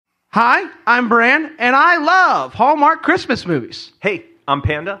Hi, I'm Bran, and I love Hallmark Christmas movies. Hey, I'm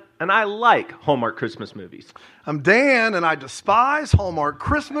Panda, and I like Hallmark Christmas movies. I'm Dan, and I despise Hallmark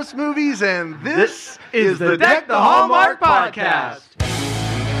Christmas movies, and this is the Deck the Hallmark podcast.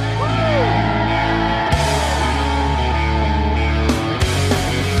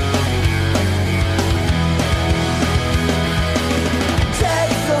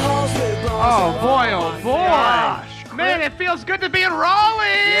 Oh boy, oh boy. Gosh, man, it feels good to be in Raleigh.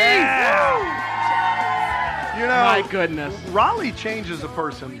 Yeah. You know, My goodness. Raleigh changes a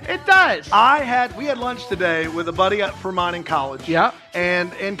person. It does. We had lunch today with a buddy from mine in college. Yep.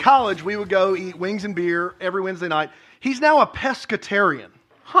 And in college, we would go eat wings and beer every Wednesday night. He's now a pescatarian.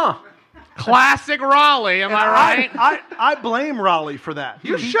 Huh. Classic Raleigh, am I right? I blame Raleigh for that.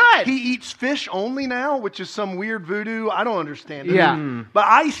 You should. He eats fish only now, which is some weird voodoo. I don't understand it. Yeah. But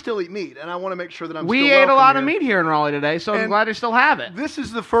I still eat meat, and I want to make sure that I'm We still ate a lot welcome of here. meat here in Raleigh today, so I'm And glad you still have it. This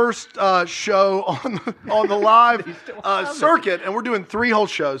is the first show on the live circuit, and we're doing 3 whole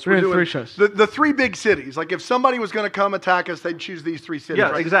shows. We're doing doing 3 shows. The 3 big cities. Like if somebody was going to come attack us, they'd choose these 3 cities.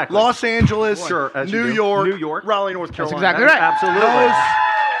 Yes, right? exactly. Los Angeles, Sure, as you New do. York, New York. Raleigh, North Carolina. exactly right. Absolutely.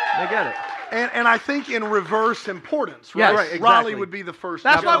 They get it. And I think in reverse importance, Yes. right? Right, exactly. Raleigh would be the first.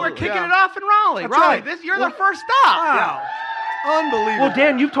 That's why Absolutely. we're kicking Yeah. it off in Raleigh. That's Raleigh, right. you're the first stop. Wow. Unbelievable. Well,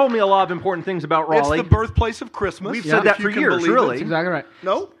 Dan, you've told me a lot of important things about Raleigh. It's the birthplace of Christmas. We've if said that you for can years, believe it. really. That's exactly right.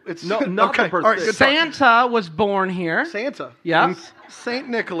 No, it's No, not okay. the birthday. All right, good talk. Santa was born here. Santa. Yeah. And Saint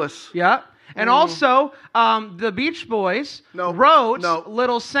Nicholas. Yeah. And also, the Beach Boys No. wrote No.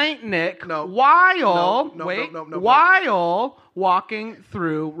 Little Saint Nick No. while No. while walking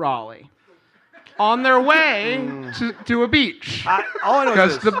through Raleigh on their way to a beach. All I know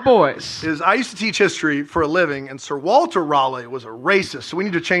Because is the this. boys. I used to teach history for a living, and Sir Walter Raleigh was a racist, so we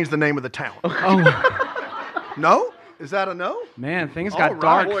need to change the name of the town. Oh, No? Is that a no? man, things got All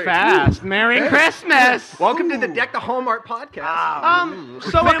dark right. fast. Merry Christmas. Welcome to the Deck the Hallmark podcast.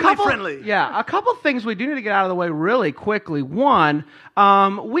 So Family friendly. Yeah, a couple things we do need to get out of the way really quickly. One,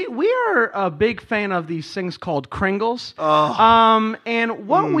 we are a big fan of these things called Kringles. And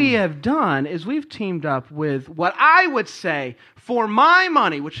what we have done is we've teamed up with what I would say, for my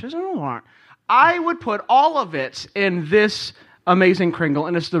money, which isn't a lot, I would put all of it in this amazing Kringle,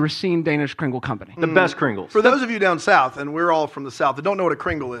 and it's the Racine Danish Kringle Company. The best Kringles. For those of you down south, and we're all from the south, that don't know what a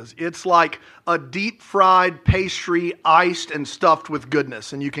Kringle is, it's like a deep-fried pastry, iced and stuffed with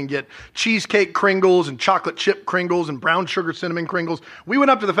goodness. And you can get cheesecake Kringles and chocolate chip Kringles and brown sugar cinnamon Kringles. We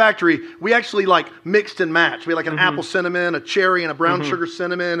went up to the factory. We actually mixed and matched. We had an apple cinnamon, a cherry, and a brown sugar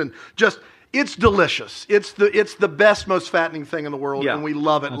cinnamon, and just... It's delicious. It's the best, most fattening thing in the world, Yeah. and we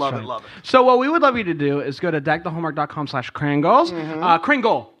love it, love it. So what we would love you to do is go to deckthehallmark.com/Kringles.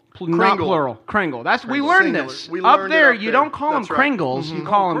 Kringle. Not plural. Kringle. We learned Singular. this. We Up learned it there, up you there. don't call That's them right. Kringles. You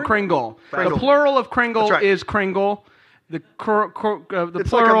call them Kringle. Kringle. The plural of Kringle That's right. is Kringle. The It's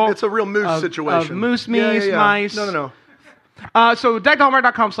plural it's a real moose situation. of moose, meese, mice. No. So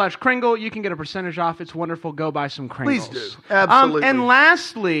deckthehallmark.com/Kringle. You can get a percentage off. It's wonderful. Go buy some Kringles. Please do. Absolutely. And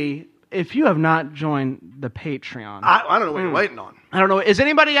lastly, if you have not joined the Patreon, I don't know what you're waiting on. I don't know. Is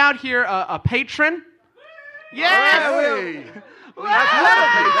anybody out here a patron? Yes. Hey.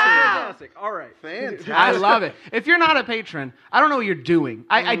 Fantastic. All right. Fantastic. I love it. If you're not a patron, I don't know what you're doing.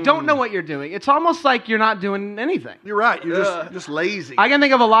 I don't know what you're doing. It's almost like you're not doing anything. You're right. You're just lazy. I can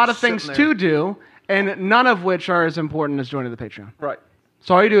think of a lot of Sitting things there. to do, and none of which are as important as joining the Patreon. Right.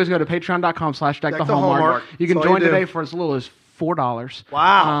 So all you do is go to patreon.com/deckthehallmark. You can That's all join you do. today for as little as $4.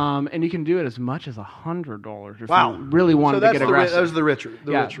 Wow. And you can do it as much as $100 if Wow. you really wanted So to get aggressive. those are the richer.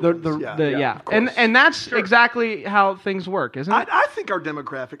 yeah, richer the, ones. yeah. of course. And that's exactly how things work, isn't it? I think our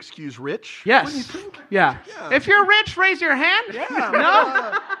demographic skews rich. Yes. Wouldn't you think? Yeah. If you're rich, raise your hand. Yeah.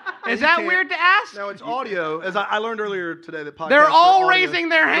 No? Is You that can't- weird to ask? No, it's audio. As I learned earlier today, that podcasts They're all are audio. raising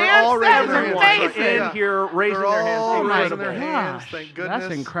their They're hands? all raising That's their hands. amazing. Right. In here, raising They're their hands. all my raising their hands. gosh. Thank goodness.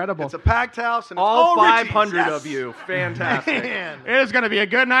 That's incredible. It's a packed house, and it's All Richies. 500 Yes. of you. Fantastic. Man. It is going to be a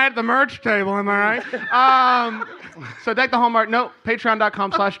good night at the merch table, am I right? So Deck the Hallmark,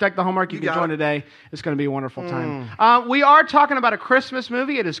 patreon.com/Deck the Hallmark. You can got join it. today. It's going to be a wonderful time. We are talking about a Christmas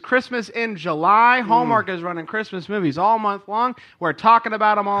movie. It is Christmas in July. Hallmark is running Christmas movies all month long. We're talking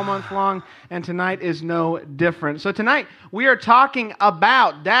about them all month long, and tonight is no different. So tonight we are talking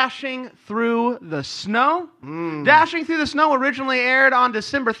about Dashing Through the Snow. Dashing Through the Snow originally aired on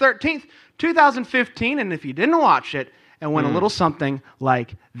December 13th, 2015, and if you didn't watch it, it went a little something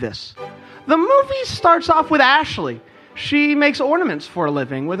like this. The movie starts off with Ashley. she makes ornaments for a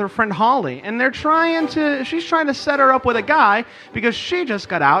living with her friend Holly, and she's trying to set her up with a guy because she just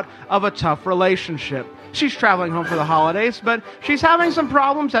got out of a tough relationship. She's traveling home for the holidays, but she's having some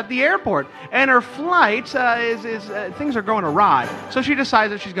problems at the airport, and her flight things are going awry. So she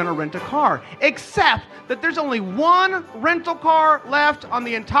decides that she's going to rent a car, except that there's only one rental car left on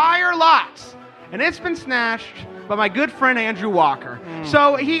the entire lot, and it's been snatched by my good friend Andrew Walker.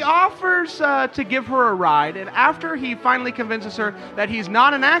 So he offers to give her a ride, and after he finally convinces her that he's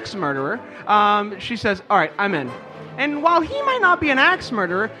not an axe murderer, she says, "All right, I'm in." And while he might not be an axe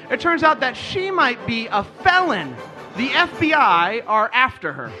murderer, it turns out that she might be a felon. The FBI are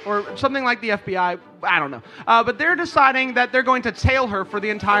after her, or something like the FBI, I don't know. But they're deciding that they're going to tail her for the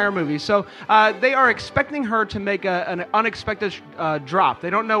entire movie. So they are expecting her to make an unexpected drop. They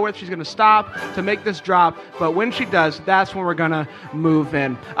don't know where she's going to stop to make this drop, but when she does, that's when we're going to move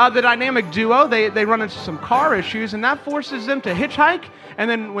in. The dynamic duo, they run into some car issues, and that forces them to hitchhike. And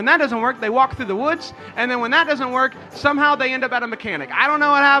then when that doesn't work, they walk through the woods. And then when that doesn't work, somehow they end up at a mechanic. I don't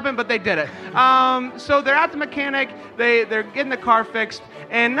know what happened, but they did it. So they're at the mechanic. They're getting the car fixed.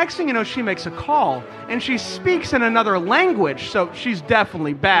 And next thing you know, she makes a call. And she speaks in another language. So she's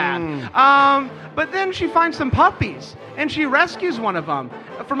definitely bad. But then she finds some puppies. And she rescues one of them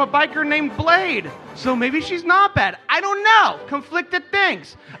from a biker named Blade. So maybe she's not bad. I don't know. Conflicted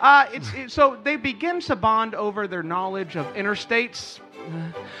things. So they begin to bond over their knowledge of interstates.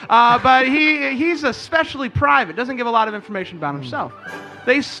 But he's especially private, doesn't give a lot of information about himself.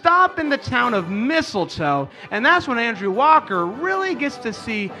 They stop in the town of Mistletoe, and that's when Andrew Walker really gets to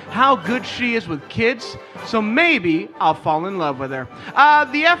see how good she is with kids, so maybe I'll fall in love with her.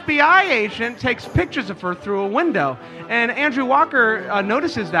 The FBI agent takes pictures of her through a window, and Andrew Walker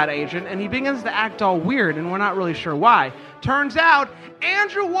notices that agent, and he begins to act all weird, and we're not really sure why. Turns out,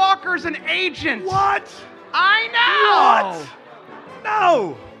 Andrew Walker's an agent! What? I know! What?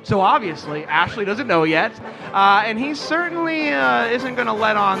 No! So obviously, Ashley doesn't know yet, and he certainly isn't going to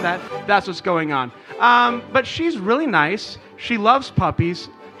let on that that's what's going on. But she's really nice. She loves puppies.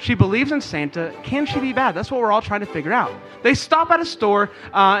 She believes in Santa. Can she be bad? That's what we're all trying to figure out. They stop at a store,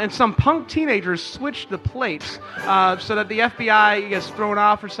 and some punk teenagers switch the plates so that the FBI gets thrown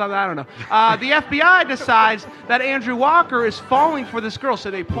off or something. I don't know. The FBI decides that Andrew Walker is falling for this girl,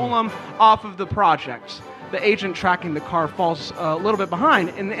 so they pull him off of the project. The agent tracking the car falls a little bit behind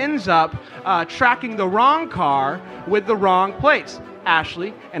and ends up tracking the wrong car with the wrong plates.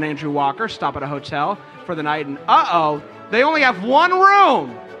 Ashley and Andrew Walker stop at a hotel for the night, and they only have one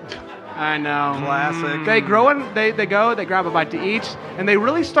room. I know. Classic. They grab a bite to eat, and they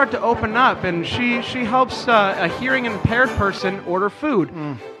really start to open up, and she helps a hearing impaired person order food.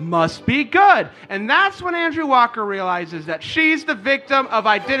 Must be good. And that's when Andrew Walker realizes that she's the victim of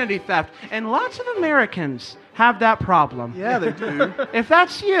identity theft. And lots of Americans have that problem. Yeah, they do. If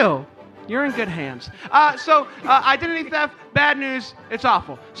that's you, you're in good hands. So identity theft, bad news, it's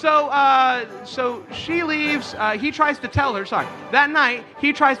awful. So she leaves. He tries to tell her, that night,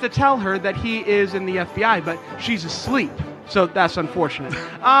 he tries to tell her that he is in the FBI, but she's asleep. So that's unfortunate.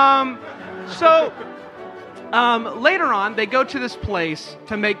 Later on, they go to this place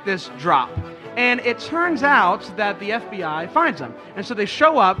to make this drop. And it turns out that the FBI finds them. And so they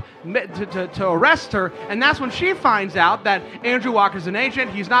show up to arrest her, and that's when she finds out that Andrew Walker's an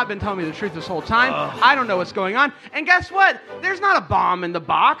agent. He's not been telling me the truth this whole time. I don't know what's going on. And guess what? There's not a bomb in the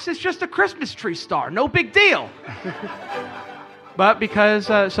box. It's just a Christmas tree star. No big deal. But because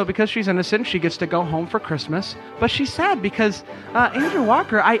she's innocent, she gets to go home for Christmas. But she's sad because Andrew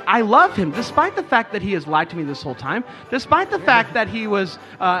Walker, I love him, despite the fact that he has lied to me this whole time, despite the fact that he was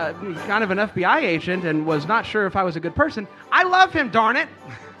kind of an FBI agent and was not sure if I was a good person. I love him, darn it.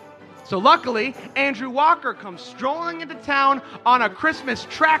 So luckily, Andrew Walker comes strolling into town on a Christmas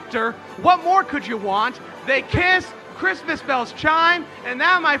tractor. What more could you want? They kiss, Christmas bells chime, and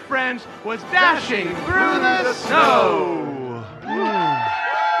that, my friends, was Dashing Through the Snow.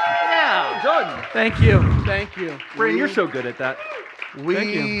 Yeah, done. Thank you. Brandon, you're so good at that. We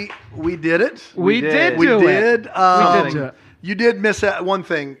did it. We did We do did. it. You did miss out one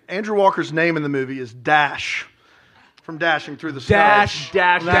thing. Andrew Walker's name in the movie is Dash, from Dashing Through the Snow.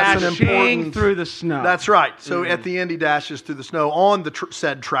 Dashing important- through the snow. That's right. So at the end, he dashes through the snow on the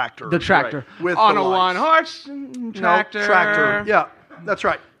said tractor. The tractor. Right. With on the a lights. one-horse tractor. No, tractor. Yeah, that's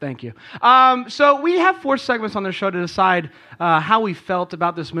right. Thank you. So we have 4 segments on the show to decide how we felt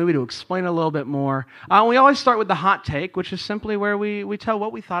about this movie, to explain a little bit more. We always start with the hot take, which is simply where we tell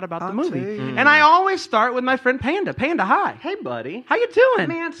what we thought about the movie. And I always start with my friend Panda. Panda, hi. Hey, buddy. How you doing?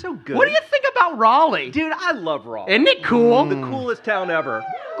 Man, so good. What do you think about Raleigh? Dude, I love Raleigh. Isn't it cool? The coolest town ever.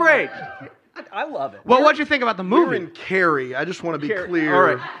 Great. I love it. Well, what'd you think about the We're movie? in Carrie. I just want to be clear.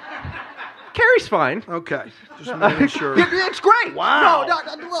 All right. Carrie's fine. Okay. Just making sure. It's great. Wow. No,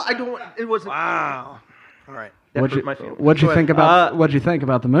 I don't. It wasn't. Wow. All right. That hurt my feelings. What'd you think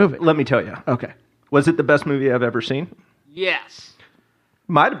about the movie? Let me tell you. Okay. Was it the best movie I've ever seen? Yes.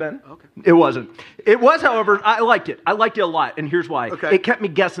 Might have been. Okay. It wasn't. It was, however, I liked it. I liked it a lot, and here's why. Okay. It kept me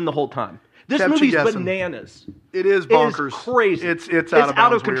guessing the whole time. This Kept you movie's guessing. bananas. It is bonkers. It is crazy. It's out of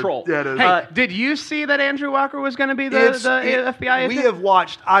bounds weird. control. Yeah, it is. Hey, did you see that Andrew Walker was going to be the FBI agent? We have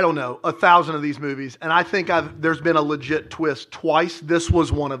watched, I don't know, 1,000 of these movies, and I think there's been a legit twist twice. This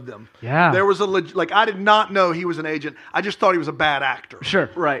was one of them. Yeah. There was I did not know he was an agent. I just thought he was a bad actor. Sure.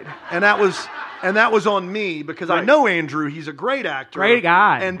 Right. And that was on me because I know Andrew. He's a great actor. Great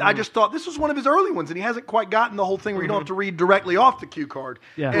guy. And I just thought this was one of his early ones, and he hasn't quite gotten the whole thing where you don't have to read directly off the cue card.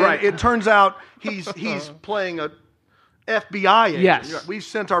 Yeah. And Right. it turns out he's playing a FBI agent. Yes. We've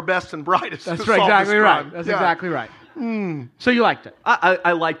sent our best and brightest That's to right, solve this exactly right. crime. That's Yeah. exactly right. So you liked it?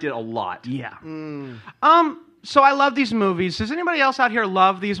 I liked it a lot. Yeah. So I love these movies. Does anybody else out here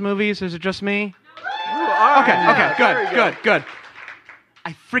love these movies? Is it just me? Okay, good.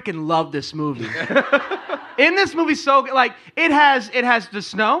 I freaking love this movie. In this movie, it has the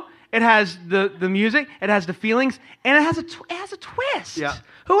snow, it has the music, it has the feelings, and it has a twist. Yeah.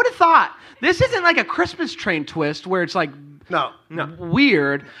 Who would have thought? This isn't like a Christmas Train twist where it's like No.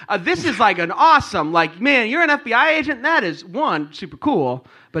 weird. This is like an awesome, man, you're an FBI agent. That is, one, super cool,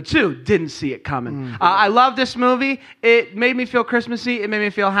 but two, didn't see it coming. I love this movie. It made me feel Christmassy. It made me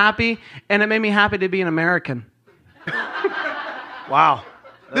feel happy, and it made me happy to be an American. Wow.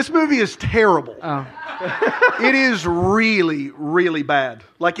 This movie is terrible. Oh. It is really, really bad.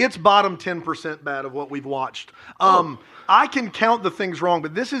 It's bottom 10% bad of what we've watched. I can count the things wrong,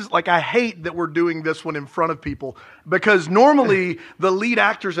 but this is I hate that we're doing this one in front of people because normally the lead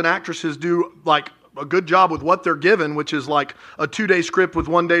actors and actresses do a good job with what they're given, which is a 2-day script with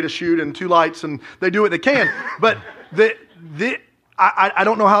 1 day to shoot and 2 lights, and they do what they can. But I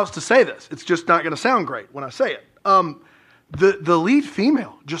don't know how else to say this. It's just not going to sound great when I say it. The lead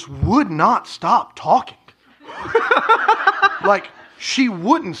female just would not stop talking. She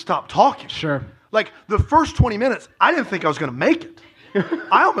wouldn't stop talking. Sure. The first 20 minutes, I didn't think I was going to make it.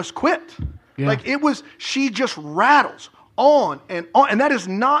 I almost quit. Yeah. She just rattles on, and that is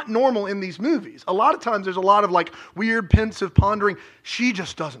not normal in these movies. A lot of times there's a lot of weird, pensive pondering. She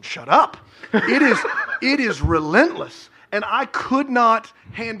just doesn't shut up. It is relentless. And I could not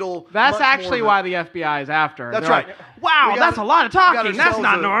handle. That's much actually more why the FBI is after her. That's They're right. Wow, that's a lot of talking. That's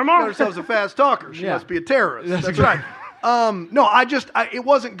not normal. Got ourselves a fast talker. She Yeah. must be a terrorist. That's exactly. right. No, it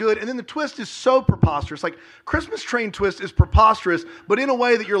wasn't good. And then the twist is so preposterous. Christmas Train twist is preposterous, but in a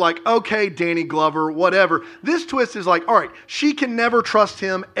way that you're okay, Danny Glover, whatever. This twist is all right, she can never trust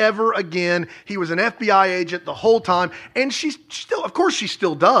him ever again. He was an FBI agent the whole time. And she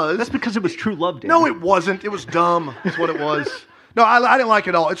still does. That's because it was true love, Danny. No, it wasn't. It was dumb. That's what it was. No, I didn't like it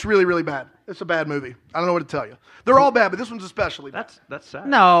at all. It's really, really bad. It's a bad movie. I don't know what to tell you. They're all bad, but this one's especially bad. That's sad.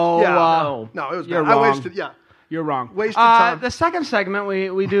 No. Yeah, no, it was you're bad. I wrong. wasted, yeah. You're wrong. Wasted time. The second segment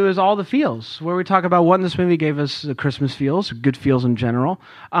we do is all the feels, where we talk about what in this movie gave us the Christmas feels, good feels in general.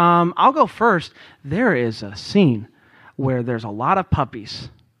 I'll go first. There is a scene where there's a lot of puppies.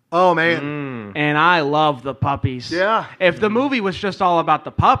 Oh, man. And I love the puppies. Yeah. If the movie was just all about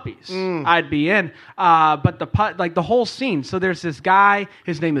the puppies, I'd be in. But the whole scene. So there's this guy.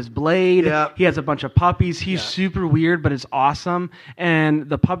 His name is Blade. Yeah. He has a bunch of puppies. He's super weird, but it's awesome. And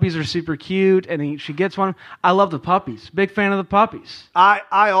the puppies are super cute. And she gets one. I love the puppies. Big fan of the puppies.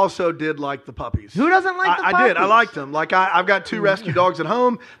 I also did like the puppies. Who doesn't like the puppies? I did. I liked them. I've got 2 rescue dogs at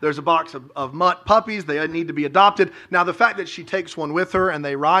home. There's a box of mutt puppies. They need to be adopted. Now, the fact that she takes one with her and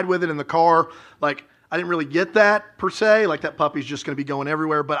they ride with it in the car, I didn't really get that per se. That puppy's just going to be going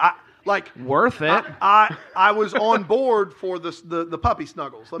everywhere. But worth it. I was on board for the puppy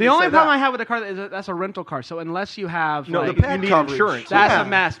snuggles. The only problem I have with the car is that that's a rental car. So unless you have the pet you need coverage. insurance. that's Yeah. a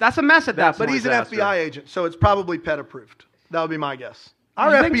mess. That's a mess at that But point. he's an disaster. FBI agent, so it's probably pet approved. That would be my guess.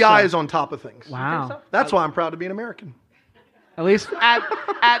 Our You think FBI so? is on top of things. Wow. That's why I'm proud to be an American. At least, of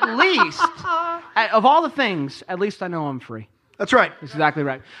all the things, at least I know I'm free. That's right. That's exactly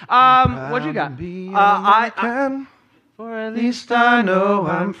right. What you got? For at least I know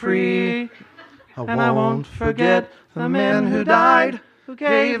I'm free. I won't forget the men who died, who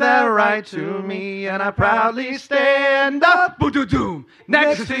gave their right to me, and I proudly stand up Boom,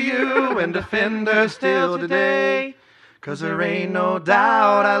 next to you and defend her still today. 'Cause there ain't no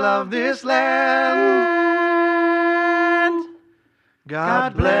doubt I love this land.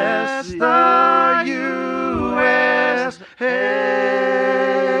 God bless the U.S. Hey,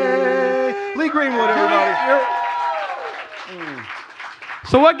 Lee Greenwood, everybody.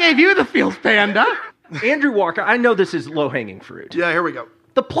 So what gave you the feels, Panda? Andrew Walker, I know this is low-hanging fruit. Yeah, here we go.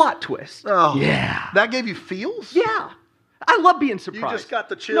 The plot twist. Oh, Yeah. That gave you feels? Yeah. I love being surprised. You just got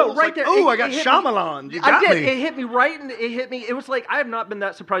the chills. No, right like, there. Oh, I got hit Shyamalan. me. You got I did. me. It hit me right, and it hit me. It was like I have not been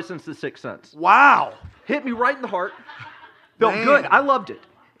that surprised since The Sixth Sense. Wow. Hit me right in the heart. Felt Man. good. I loved it.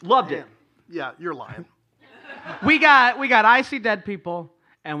 Loved it. Yeah, you're lying. We got I See Dead People,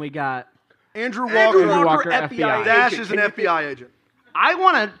 and we got Andrew Walker. Andrew Walker, FBI. FBI. Dash agent. is an FBI agent. I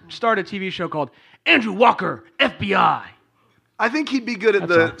want to start a TV show called Andrew Walker, FBI. I think he'd be good at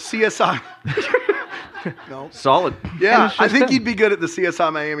the CSI. No. Solid. Yeah, it's I just think him. he'd be good at the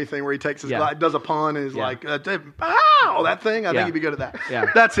CSI Miami thing where he takes his does a pun and is like, "Ow!" That thing. I think he'd be good at that. Yeah.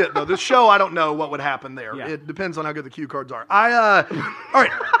 That's it though. This show, I don't know what would happen there. Yeah. It depends on how good the cue cards are. All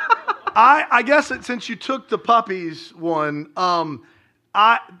right. I guess since you took the puppies one,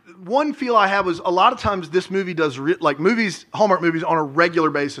 one feel I had was a lot of times this movie does Hallmark movies on a regular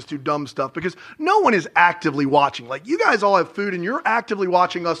basis do dumb stuff because no one is actively watching. Like you guys all have food and you're actively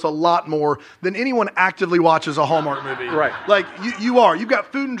watching us a lot more than anyone actively watches a Hallmark movie. Right. Like you are. You've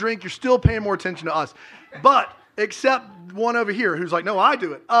got food and drink. You're still paying more attention to us. But except one over here who's like, no, I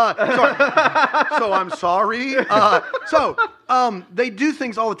do it. Sorry. So I'm sorry. They do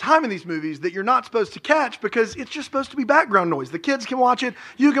things all the time in these movies that you're not supposed to catch because it's just supposed to be background noise. The kids can watch it.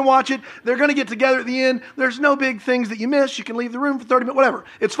 You can watch it. They're going to get together at the end. There's no big things that you miss. You can leave the room for 30 minutes, whatever.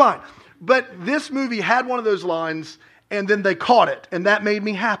 It's fine. But this movie had one of those lines, and then they caught it, and that made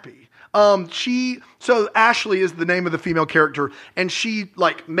me happy. So Ashley is the name of the female character, and she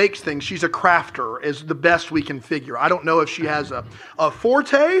makes things. She's a crafter, is the best we can figure. I don't know if she has a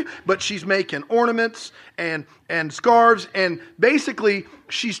forte, but she's making ornaments and scarves, and basically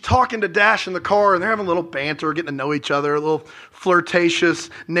she's talking to Dash in the car, and they're having a little banter, getting to know each other, a little flirtatious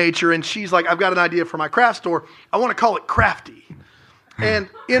nature, and she's like, I've got an idea for my craft store. I want to call it Crafty. And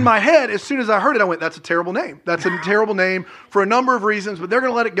in my head, as soon as I heard it, I went, that's a terrible name. That's a terrible name for a number of reasons, but they're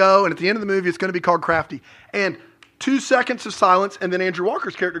going to let it go. And at the end of the movie, it's going to be called Crafty. And 2 seconds of silence, and then Andrew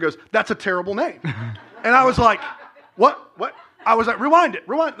Walker's character goes, that's a terrible name. And I was like, what? I was like, rewind it.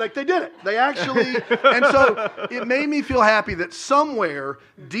 Like they did it. They actually, and so it made me feel happy that somewhere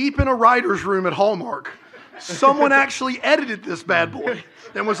deep in a writer's room at Hallmark, someone actually edited this bad boy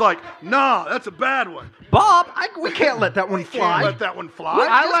and was like, nah, that's a bad one. Bob, we can't let that one Can't fly. let that one fly.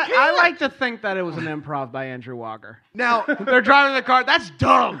 I like to think that it was an improv by Andrew Walker. Now, They're driving the car. That's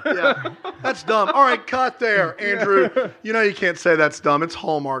dumb. yeah, that's dumb. All right, cut there, Andrew. You know you can't say that's dumb. It's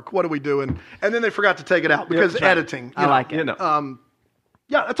Hallmark. What are we doing? And then they forgot to take it out because editing. I like it. You know.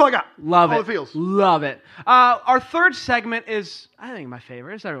 Yeah, that's all I got. Love all it. it feels. Love it. Our third segment is, I think, my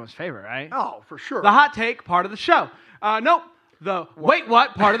favorite. It's everyone's favorite, right? Oh, for sure. The hot take part of the show. Nope. The wait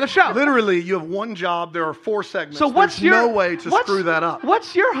what part of the show. Literally, you have one job. There are 4 segments. So what's There's your no way to screw that up.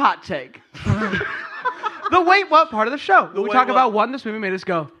 What's your hot take? The wait what part of the show. We wait talk what. about what this movie made us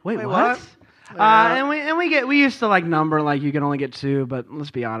go, wait what? what? And we used to number like you can only get 2, but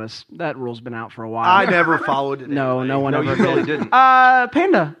let's be honest, that rule's been out for a while. I never followed it. No, anyway. no one ever you really did. didn't.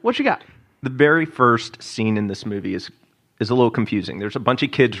 Panda, what you got? The very first scene in this movie is a little confusing. There's a bunch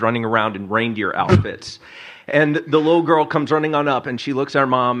of kids running around in reindeer outfits. And the little girl comes running on up, and she looks at her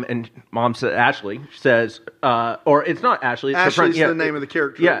mom, and mom says, Ashley says, or it's not Ashley. It's her friend. Ashley's the name of the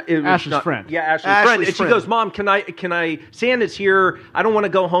character. Yeah, it was Ashley's not- friend. Yeah, Ashley's Ashley's friend. And she friend. goes, Mom, can I? Santa's here. I don't want to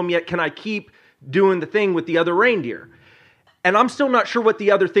go home yet. Can I keep doing the thing with the other reindeer? And I'm still not sure what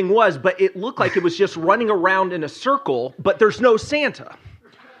the other thing was, but it looked like it was just running around in a circle, but there's no Santa.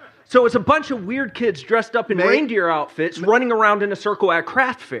 So it's a bunch of weird kids dressed up in reindeer outfits running around in a circle at a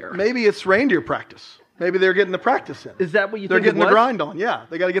craft fair. Maybe it's reindeer practice. Maybe they're getting the practice in. Is that what you They're think getting it the was? grind on. Yeah,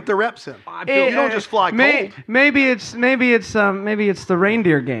 they got to get their reps in. You don't just fly cold. Maybe it's the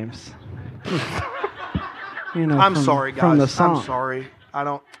reindeer games. You know, I'm sorry, guys. From the song. I'm sorry. I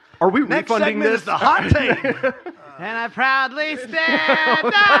don't. Are we Next refunding segment this? is the hot take. And I proudly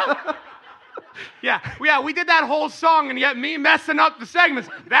stand up. Yeah, we did that whole song, and yet me messing up the segments.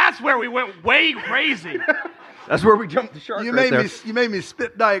 That's where we went way crazy. That's where we jumped the shark. You right made me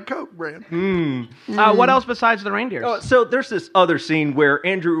spit Diet Coke, Brand. What else besides the reindeers? Oh, so there's this other scene where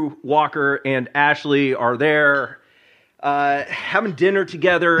Andrew Walker and Ashley are there having dinner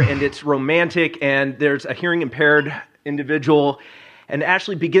together, and it's romantic, and there's a hearing impaired individual, and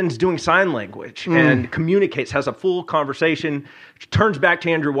Ashley begins doing sign language and communicates, has a full conversation, turns back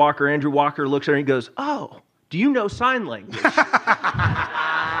to Andrew Walker. Andrew Walker looks at her and he goes, oh, do you know sign language?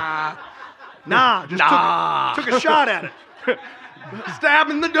 Nah, took a shot at it. Stab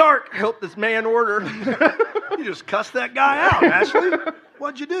in the dark. Help this man order. You just cussed that guy out, Ashley.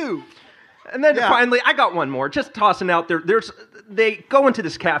 What'd you do? And then finally, I got one more. Just tossing out there. They go into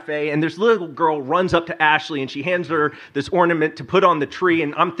this cafe, and this little girl runs up to Ashley, and she hands her this ornament to put on the tree.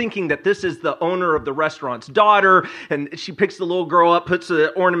 And I'm thinking that this is the owner of the restaurant's daughter. And she picks the little girl up, puts the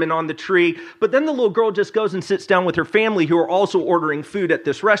ornament on the tree. But then the little girl just goes and sits down with her family, who are also ordering food at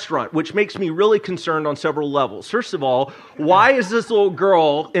this restaurant, which makes me really concerned on several levels. First of all, why is this little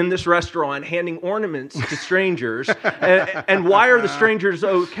girl in this restaurant handing ornaments to strangers? And why are the strangers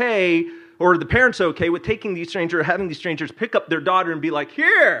okay, or the parents okay, with taking these strangers, having these strangers pick up their daughter and be like,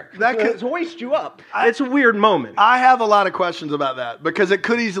 here, let's hoist you up? It's a weird moment. I have a lot of questions about that, because it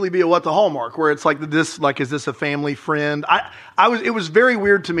could easily be a What the Hallmark, where it's like is this a family friend? It was very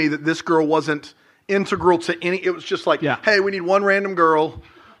weird to me that this girl wasn't integral to any. It was just like, hey, we need one random girl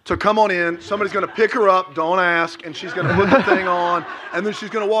to come on in. Somebody's going to pick her up, don't ask, and she's going to put the thing on, and then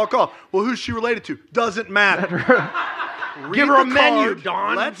she's going to walk off. Well, who's she related to? Doesn't matter. Give her a menu,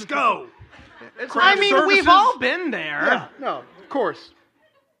 Dawn. Let's go. We've all been there. Yeah, no, of course.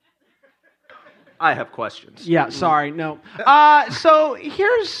 I have questions. Yeah, sorry, no. So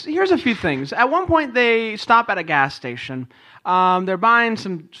here's a few things. At one point, they stop at a gas station. They're buying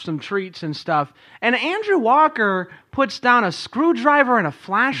some treats and stuff, and Andrew Walker puts down a screwdriver and a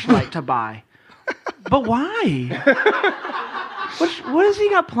flashlight to buy. But why? What has he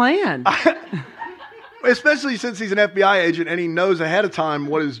got planned? Especially since he's an FBI agent and he knows ahead of time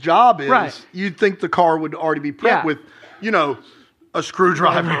what his job is. Right. You'd think the car would already be prepped with, a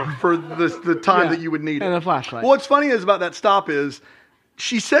screwdriver for the time that you would need it. And a flashlight. Well, what's funny is about that stop is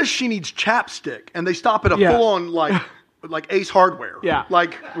she says she needs chapstick, and they stop at a full-on like Ace Hardware. Yeah.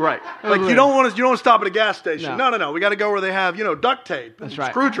 Like you don't want to stop at a gas station. No. We got to go where they have duct tape. That's right.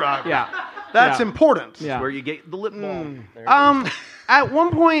 Screwdriver. Yeah. That's important. Yeah. Where you get the lip balm. At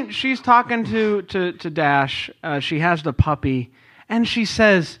one point, she's talking to Dash. She has the puppy, and she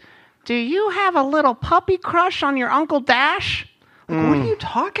says, "Do you have a little puppy crush on your Uncle Dash?" Like, what are you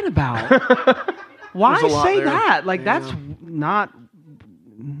talking about? Why say that? Like, that's not...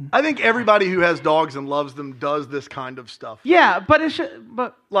 I think everybody who has dogs and loves them does this kind of stuff. Yeah, but I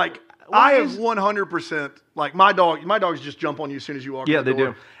have 100%, like my dogs just jump on you as soon as you walk in the door. Yeah,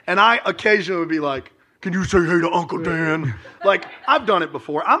 they do. And I occasionally would be like, can you say hey to Uncle Dan? Like, I've done it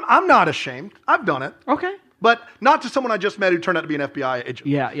before. I'm not ashamed. I've done it. Okay. But not to someone I just met who turned out to be an FBI agent.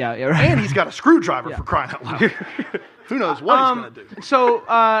 Yeah, right. And he's got a screwdriver for crying out loud. Who knows what he's going to do. So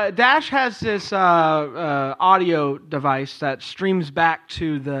Dash has this audio device that streams back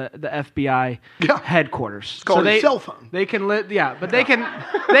to the FBI headquarters. It's called a cell phone. They can they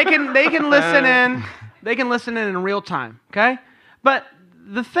can listen in. They can listen in real time. Okay, but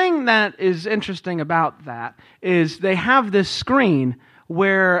the thing that is interesting about that is they have this screen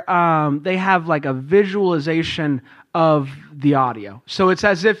where they have like a visualization of the audio. So it's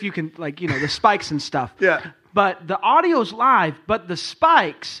as if you can, the spikes and stuff. Yeah. But the audio's live, but the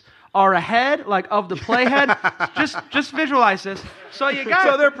spikes are ahead, of the playhead. Just visualize this. So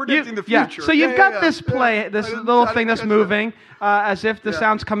they're predicting the future. So you've got this little thing that's moving as if the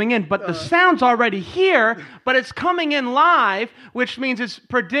sound's coming in, but the sound's already here, but it's coming in live, which means it's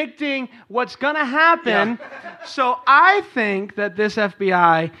predicting what's going to happen. Yeah. So I think that this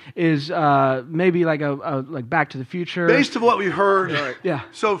FBI is maybe like Back to the Future. Based on what we've heard,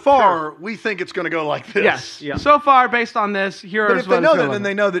 so far, we think it's going to go like this. Yes. Yeah. So far, based on this, but if they know that, then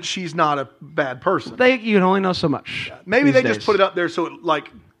they know that she's not a bad person. You can only know so much. Yeah. Maybe they just put it up there so it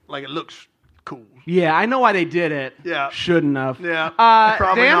it looks cool. Yeah, I know why they did it. Yeah. Shouldn't have. Yeah.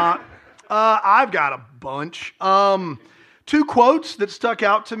 Probably Dan? not. I've got a bunch. Two quotes that stuck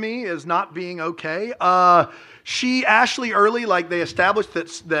out to me as not being okay. Ashley Early, they established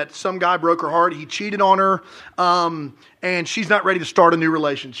that some guy broke her heart. He cheated on her. And she's not ready to start a new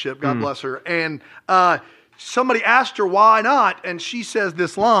relationship. God bless her. And somebody asked her why not. And she says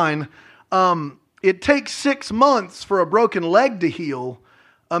this line, it takes 6 months for a broken leg to heal.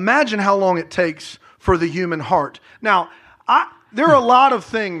 Imagine how long it takes for the human heart. Now, there are a lot of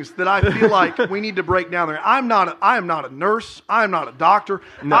things that I feel like we need to break down there. I am not a nurse. I am not a doctor.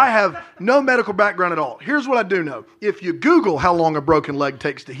 No. I have no medical background at all. Here's what I do know. If you Google how long a broken leg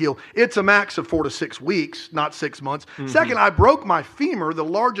takes to heal, it's a max of 4 to 6 weeks, not 6 months. Mm-hmm. Second, I broke my femur, the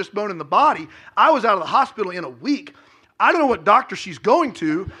largest bone in the body. I was out of the hospital in a week. I don't know what doctor she's going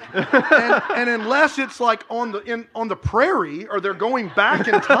to, and unless it's on the prairie or they're going back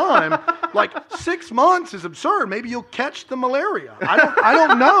in time, 6 months is absurd. Maybe you'll catch the malaria. I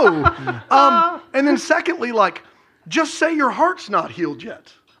don't know. And then secondly, just say your heart's not healed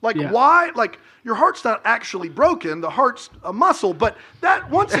yet. Like, Yeah. why? Like, your heart's not actually broken. The heart's a muscle. But that,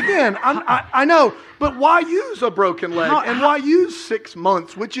 once again, I know. But why use a broken leg? And why use 6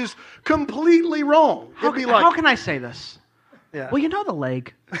 months, which is completely wrong? How can I say this? Yeah. Well, you know the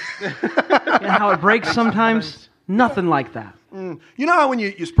leg. How it breaks sometimes? Nothing like that. You know how when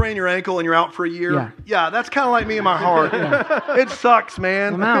you sprain your ankle and you're out for a year? Yeah, that's kind of like me in my heart. It sucks,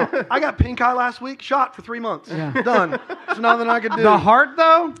 man. I'm out. I got pink eye last week, shot for 3 months. Done. There's nothing I could do. The heart,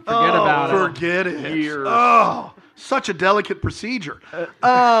 though? Forget about it. Forget it. Years. Oh, such a delicate procedure.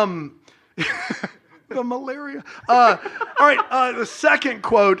 The malaria. All right, the second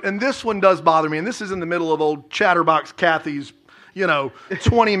quote, and this one does bother me, and this is in the middle of old Chatterbox Kathy's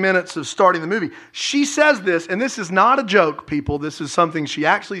 20 minutes of starting the movie. She says this, and this is not a joke, people. This is something she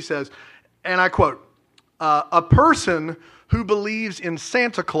actually says, and I quote, a person who believes in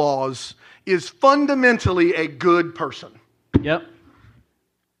Santa Claus is fundamentally a good person. Yep.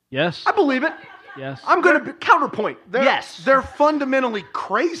 Yes. I believe it. Yes. I'm going to counterpoint. Yes. They're fundamentally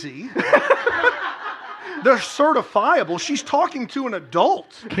crazy. They're certifiable. She's talking to an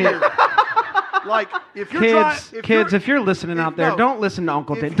adult. Like, if you're kids, if you're listening out there, don't listen to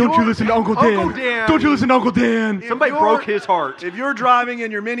Uncle Dan. Don't you listen to Uncle Uncle Dan. Dan. Don't you listen to Uncle Dan. Somebody broke his heart. If you're driving in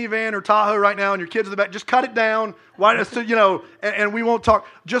your minivan or Tahoe right now and your kids in the back, just cut it down. Why? And we won't talk.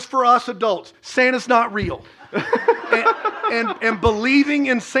 Just for us adults, Santa's not real. and believing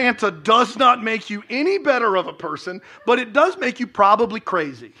in Santa does not make you any better of a person, but it does make you probably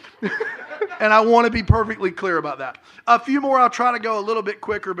crazy. And I want to be perfectly clear about that. A few more. I'll try to go a little bit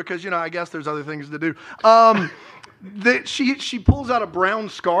quicker because, I guess there's other things to do. She pulls out a brown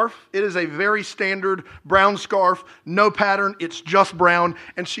scarf. It is a very standard brown scarf, no pattern. It's just brown.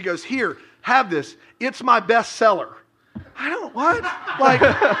 And she goes, "Here, have this. It's my best seller." What?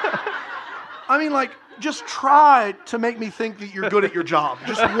 Just try to make me think that you're good at your job.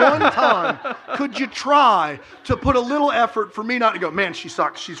 Just one time, could you try to put a little effort for me not to go, "Man, she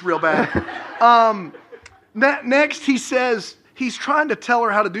sucks. She's real bad." Next, he says he's trying to tell her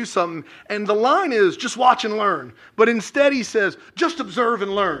how to do something, and the line is, "Just watch and learn." But instead, he says, "Just observe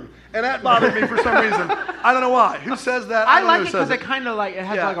and learn." And that bothered me for some reason. I don't know why. Who says that? I like it because it kind of it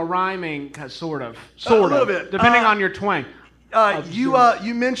has like a rhyming, sort of, a little bit, depending on your twang.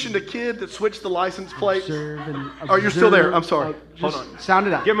 You mentioned a kid that switced the license plate. Oh, you're still there. I'm sorry. Hold on. Sound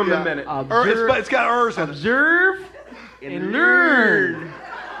it out. Give him a minute. It's got R's in it. Observe and learn.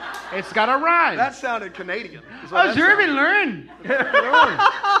 It's got a rhyme. That sounded Canadian. Observe and learn.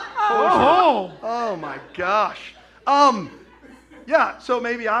 Oh my gosh. Yeah, so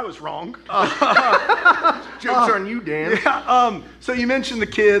maybe I was wrong. Jokes on you, Dan. Yeah, so you mentioned the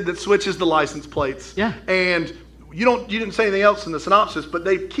kid that switches the license plates. Yeah. And you didn't say anything else in the synopsis, but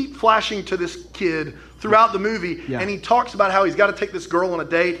they keep flashing to this kid throughout the movie, and he talks about how he's got to take this girl on a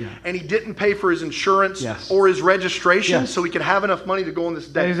date, and he didn't pay for his insurance or his registration, so he could have enough money to go on this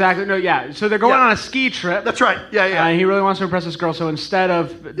date. Exactly. No, yeah. So they're going on a ski trip. That's right. Yeah. And he really wants to impress this girl, so instead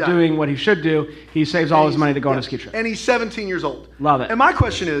of doing what he should do, he saves all his money to go on a ski trip. And he's 17 years old. Love it. And my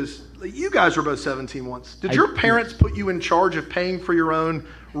question is, you guys were both 17 once. Did your parents put you in charge of paying for your own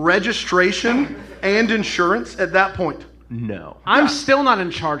registration and insurance at that point? No. I'm still not in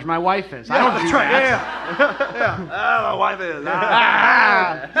charge. My wife is. I don't do that. Yeah. My wife is.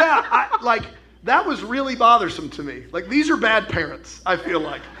 That was really bothersome to me. These are bad parents, I feel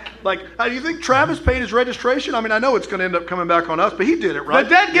like. Do you think Travis paid his registration? I mean, I know it's going to end up coming back on us, but he did it, right? The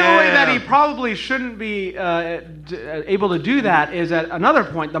dead giveaway that he probably shouldn't be able to do that is at another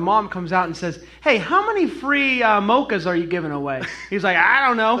point, the mom comes out and says, "Hey, how many free mochas are you giving away?" He's like, "I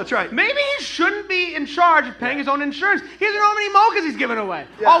don't know." That's right. Maybe he shouldn't be in charge of paying his own insurance. He doesn't know how many mochas he's giving away.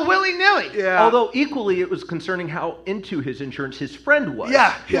 Yeah. All willy-nilly. Yeah. Although equally, it was concerning how into his insurance his friend was.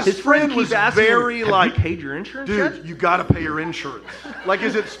 Yeah. His friend was keeps asking very him, "Have you paid your insurance dude, yet?" you got to pay your insurance.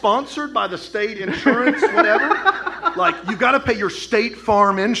 Is it sponsored by the state insurance, whatever? You got to pay your State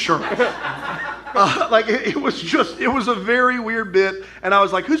Farm insurance. It was a very weird bit, and I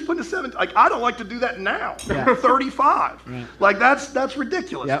was like, "Who's putting a 7?" I don't like to do that now. Yeah. 35. Right. That's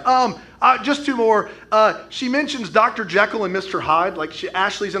ridiculous. Yep. Just two more. She mentions Dr. Jekyll and Mr. Hyde.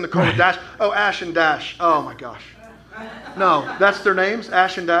 Ashley's in the car with Dash. Oh, Ash and Dash. Oh my gosh. No, that's their names,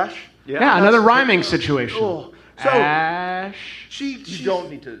 Ash and Dash. Yeah, another rhyming situation. Oh. So Ash. You don't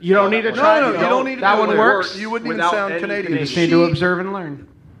need to. You don't need to try. No, you don't need to. That do one it. works. You wouldn't even Without sound any Canadian. You just need to observe and learn.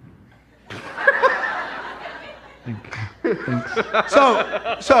 Thanks.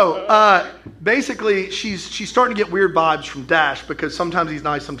 So basically, she's starting to get weird vibes from Dash because sometimes he's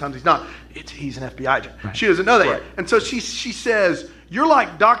nice, sometimes he's not. He's an FBI agent. Right. She doesn't know that yet. And so she says, "You're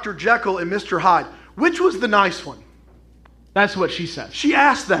like Dr. Jekyll and Mr. Hyde. Which was the nice one?" That's what she says. She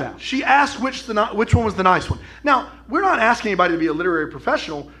asked that. Yeah. She asked which one was the nice one. Now, we're not asking anybody to be a literary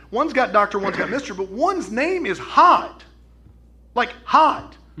professional. One's got doctor, one's got mister, but one's name is Hyde. Like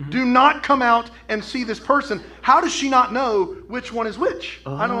Hyde. Do not come out and see this person. How does she not know which one is which?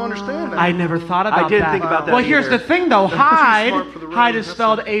 I don't understand that. I never thought about that. I didn't think about that Well, here's either. the thing, though. Hyde Hyde is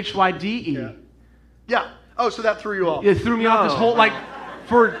spelled Hyde. Yeah. Oh, so that threw you off. It threw me off this whole,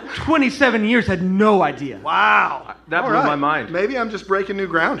 for 27 years, had no idea. Wow. That All blew right. my mind. Maybe I'm just breaking new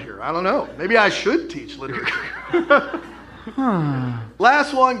ground here. I don't know. Maybe I should teach literature.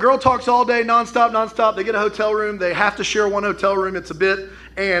 Last one, girl talks all day, nonstop. They get a hotel room. They have to share one hotel room. It's a bit.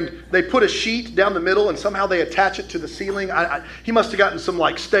 And they put a sheet down the middle, and somehow they attach it to the ceiling. He must have gotten some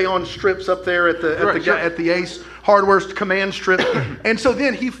stay-on strips up there at the Ace Hardware's command strip. And so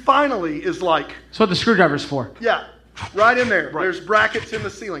then he finally is like, That's what the screwdriver's for. yeah, right in there. There's brackets in the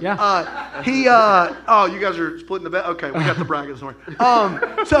ceiling. Yeah. Oh, you guys are splitting the bed. Okay, we got the brackets.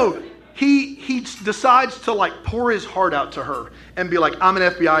 So he decides to pour his heart out to her and be like, I'm an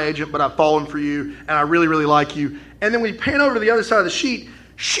FBI agent, but I've fallen for you, and I really, really like you. And then we pan over to the other side of the sheet.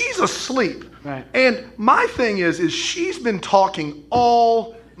 She's asleep. Right. And my thing is she's been talking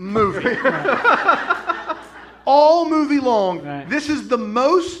all movie. All movie long. Right. This is the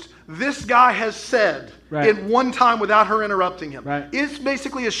most this guy has said in one time without her interrupting him. Right. It's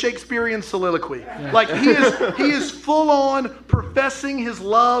basically a Shakespearean soliloquy. Yeah. He is full on professing his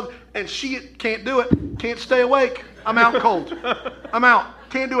love, and she can't do it. Can't stay awake. I'm out cold. I'm out.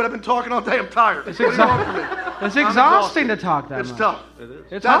 Can't do it. I've been talking all day. I'm tired. What do you want from me? It's exhausting to talk that It's much. tough.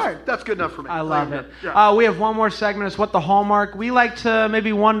 It's hard. That's good enough for me. I love it. Yeah. We have one more segment. It's What the Hallmark. We like to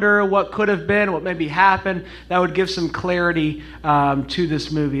maybe wonder what could have been, what maybe happened that would give some clarity to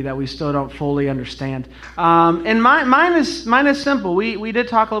this movie that we still don't fully understand. And mine is simple. We did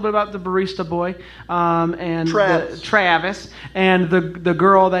talk a little bit about the barista boy and Travis, and the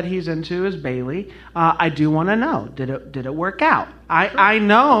girl that he's into is Bailey. I do want to know, did it work out? I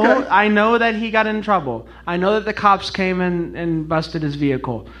know that he got in trouble. I know that the cops came and busted his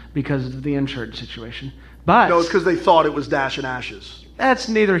vehicle because of the insurance situation. But No, it's because they thought it was Dash and Ashes. that's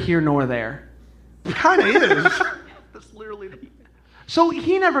neither here nor there. It kind of is. That's literally the... So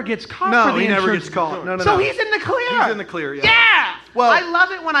he never gets caught No, for the he never insurance. gets caught. No. So he's in the clear. He's in the clear, yeah. Yeah. Well- I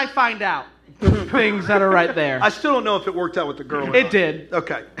love it when I find out things that are right there. I still don't know if it worked out with the girl or It not. did.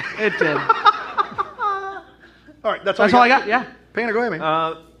 Okay. It did. All right, that's all I got. Yeah. Painter, go ahead,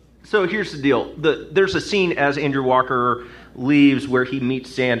 man. So here's the deal. There's a scene as Andrew Walker leaves where he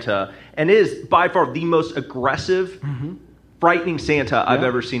meets Santa, and it is by far the most aggressive, frightening Santa I've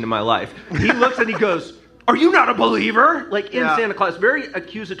ever seen in my life. He looks and he goes, "Are you not a believer?" Like in Santa Claus, very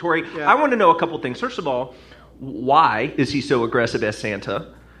accusatory. Yeah. I want to know a couple things. First of all, why is he so aggressive as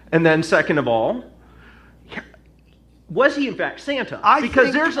Santa? And then second of all, was he in fact Santa?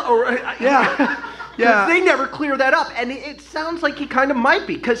 Yeah. They never clear that up, and it sounds like he kind of might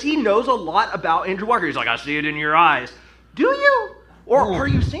be, because he knows a lot about Andrew Walker. He's like, I see it in your eyes. Do you? Or are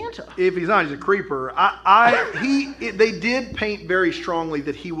you Santa? If he's not, he's a creeper. They did paint very strongly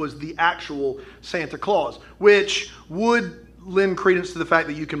that he was the actual Santa Claus, which would lend credence to the fact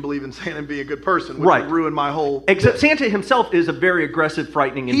that you can believe in Santa and be a good person, which would ruin my whole... Except Santa himself is a very aggressive,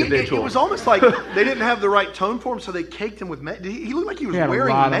 frightening individual. It was almost like they didn't have the right tone for him, so they caked him with makeup. He looked like he was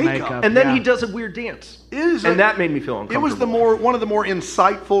wearing makeup. And then he does a weird dance. That made me feel uncomfortable. It was one of the more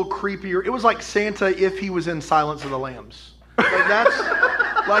insightful, creepier... It was like Santa if he was in Silence of the Lambs.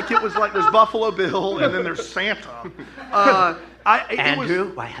 There's Buffalo Bill, and then there's Santa.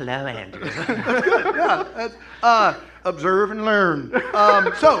 Andrew? Why, hello, Andrew. That's good, yeah. Observe and learn.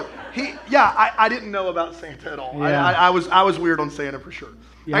 I didn't know about Santa at all. Yeah. I was weird on Santa for sure.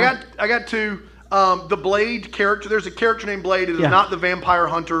 Yeah. I got two. The Blade character. There's a character named Blade. It is not the vampire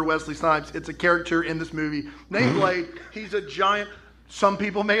hunter Wesley Snipes. It's a character in this movie named Blade. He's a giant. Some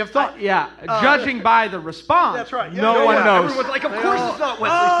people may have thought. Judging by the response. That's right. No one knows. Everyone's like, of course it's not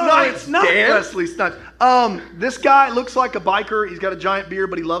Wesley Snipes. It's not Wesley Snipes. This guy looks like a biker. He's got a giant beard,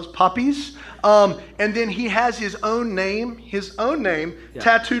 but he loves puppies. And then he has his own name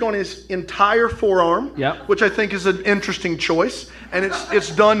tattooed on his entire forearm, which I think is an interesting choice. And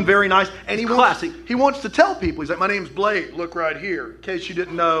it's done very nice. And he wants to tell people. He's like, my name's Blade. Look right here, in case you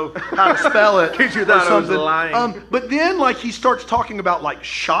didn't know how to spell it. In case you thought I was lying. But then he starts talking about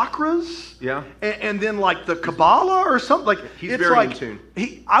chakras. Yeah. And then the Kabbalah or something. He's very in tune.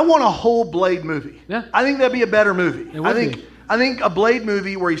 I want a whole Blade movie. Yeah. I think that'd be a better movie. It would be. I think a Blade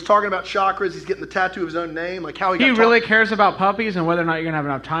movie where he's talking about chakras, he's getting the tattoo of his own name, how he really cares about puppies and whether or not you're gonna have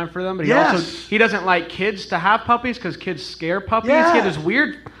enough time for them. But he doesn't like kids to have puppies because kids scare puppies. Yeah. He had this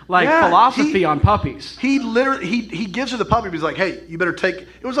weird philosophy on puppies. He literally he gives her the puppy. He's like, hey, you better take.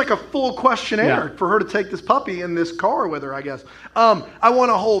 It was like a full questionnaire for her to take this puppy in this car with her, I guess. I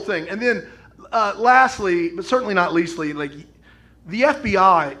want a whole thing. And then lastly, but certainly not leastly, like the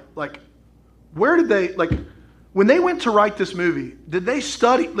FBI, like where did they when they went to write this movie, did they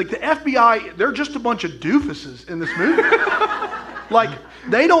study, like the FBI, they're just a bunch of doofuses in this movie. Like,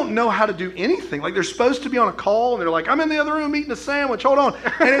 they don't know how to do anything. Like, they're supposed to be on a call, and they're like, I'm in the other room eating a sandwich, hold on.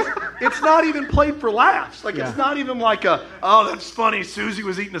 And it's not even played for laughs. Like, it's not even like oh, that's funny, Susie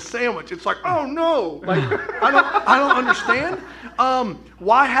was eating a sandwich. It's like, oh, no. Like, I don't understand.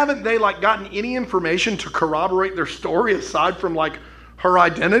 Why haven't they, like, gotten any information to corroborate their story aside from, like, her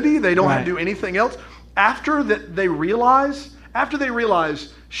identity? They don't have to do anything else. After they realize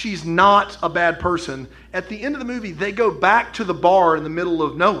she's not a bad person, at the end of the movie, they go back to the bar in the middle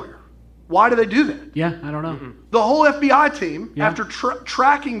of nowhere. Why do they do that? Yeah, I don't know. Mm-hmm. The whole FBI team, after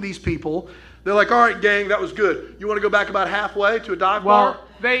tracking these people, they're like, all right, gang, that was good. You want to go back about halfway to a dive bar? Well,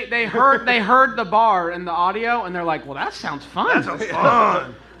 they heard the bar in the audio, and they're like, well, that sounds fun. That sounds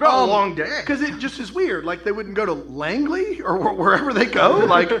fun. A long day. Because it just is weird. Like, they wouldn't go to Langley or wherever they go.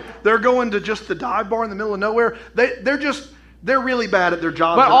 Like, they're going to just the dive bar in the middle of nowhere. They're really bad at their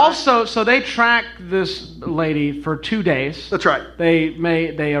job. But also, so they track this lady for 2 days. That's right.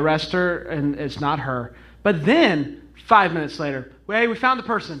 They arrest her, and it's not her. But then, 5 minutes later, hey, we found the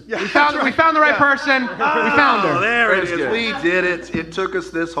person. Yeah, we found the right person. We found her. There it is. We did it. It took us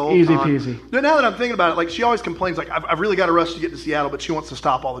this whole Easy time. peasy. But now that I'm thinking about it, like, she always complains, like, I've really got to rush to get to Seattle, but she wants to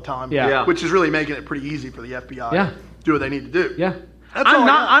stop all the time. Yeah. Which is really making it pretty easy for the FBI to do what they need to do. Yeah.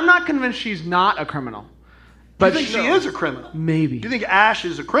 I'm not convinced she's not a criminal. But you think she is a criminal? Maybe. Do you think Ash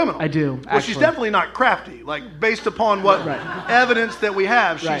is a criminal? I do. Well, she's definitely not crafty. Like, based upon what evidence that we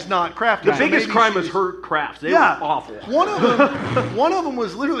have, she's not crafty. The biggest crime was her crafts. They were awful. One of them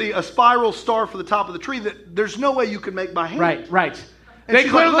was literally a spiral star for the top of the tree that there's no way you could make by hand. Right. And They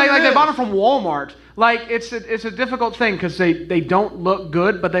clearly like, they bought them from Walmart. Like, it's a difficult thing because they don't look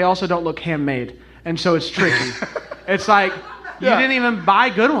good, but they also don't look handmade, and so it's tricky. It's like. You didn't even buy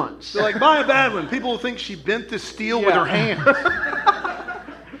good ones. They're like, buy a bad one. People will think she bent this steel with her hands.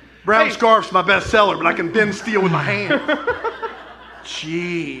 Brown scarf's my best seller, but I can bend steel with my hand.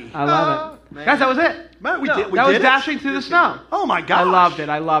 Gee. I love it. Man. Guys, that was it. Man, we did was it. dashing through the snow. Oh my gosh. I loved it.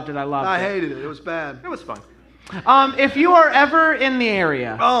 I hated it. It was bad. It was fun. If you are ever in the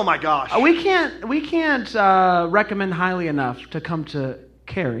area. Oh my gosh. We can't recommend highly enough to come to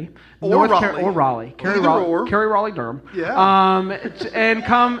Cary. Or Raleigh. Cary, Raleigh, Durham. Yeah. And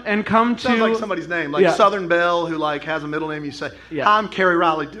come to. Sounds like somebody's name, like Southern Belle, who like has a middle name. You say, I'm Cary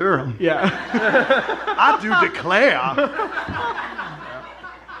Raleigh Durham. Yeah. I do declare.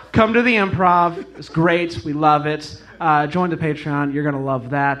 Come to the Improv. It's great. We love it. Join the Patreon. You're gonna love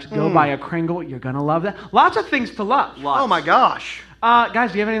that. Go buy a Kringle. You're gonna love that. Lots of things to love. Oh my gosh.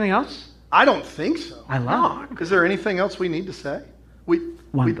 Guys, do you have anything else? I don't think so. I love it. Is there anything else we need to say?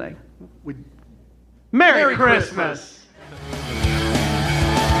 One thing. We Merry Christmas.